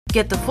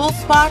Get the full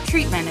spa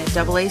treatment at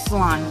AA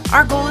Salon.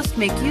 Our goal is to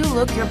make you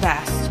look your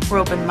best. We're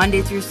open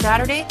Monday through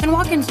Saturday, and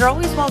walk-ins are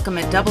always welcome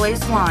at AA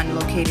Salon,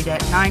 located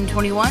at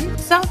 921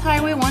 South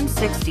Highway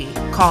 160.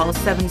 Call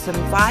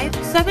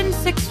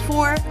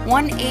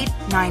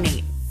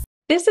 775-764-1898.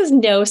 This is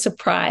no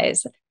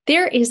surprise.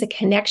 There is a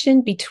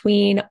connection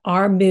between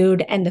our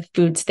mood and the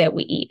foods that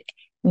we eat.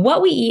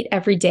 What we eat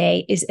every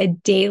day is a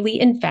daily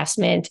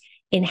investment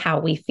in how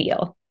we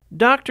feel.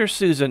 Dr.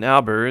 Susan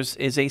Albers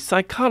is a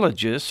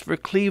psychologist for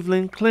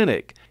Cleveland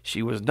Clinic.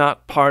 She was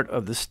not part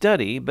of the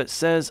study, but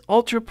says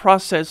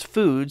ultra-processed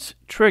foods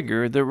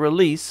trigger the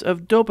release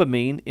of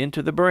dopamine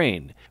into the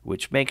brain,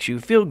 which makes you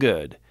feel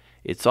good.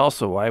 It's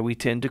also why we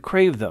tend to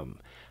crave them.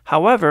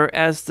 However,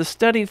 as the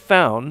study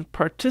found,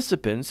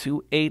 participants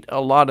who ate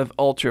a lot of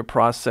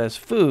ultra-processed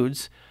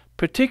foods,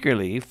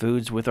 particularly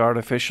foods with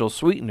artificial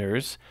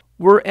sweeteners,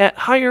 were at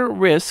higher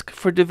risk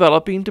for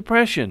developing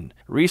depression.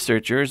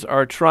 Researchers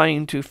are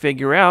trying to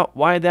figure out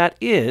why that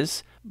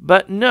is,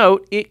 but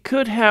note it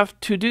could have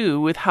to do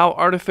with how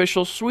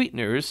artificial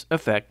sweeteners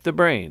affect the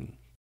brain.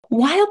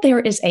 While there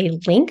is a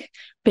link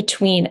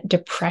between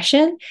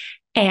depression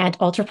and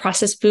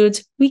ultra-processed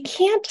foods, we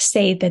can't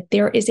say that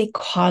there is a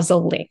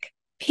causal link.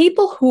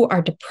 People who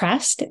are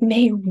depressed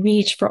may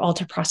reach for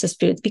ultra-processed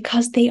foods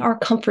because they are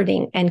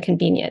comforting and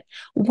convenient.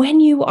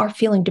 When you are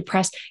feeling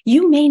depressed,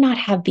 you may not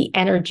have the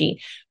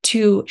energy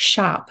to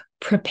shop,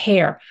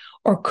 prepare,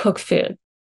 or cook food.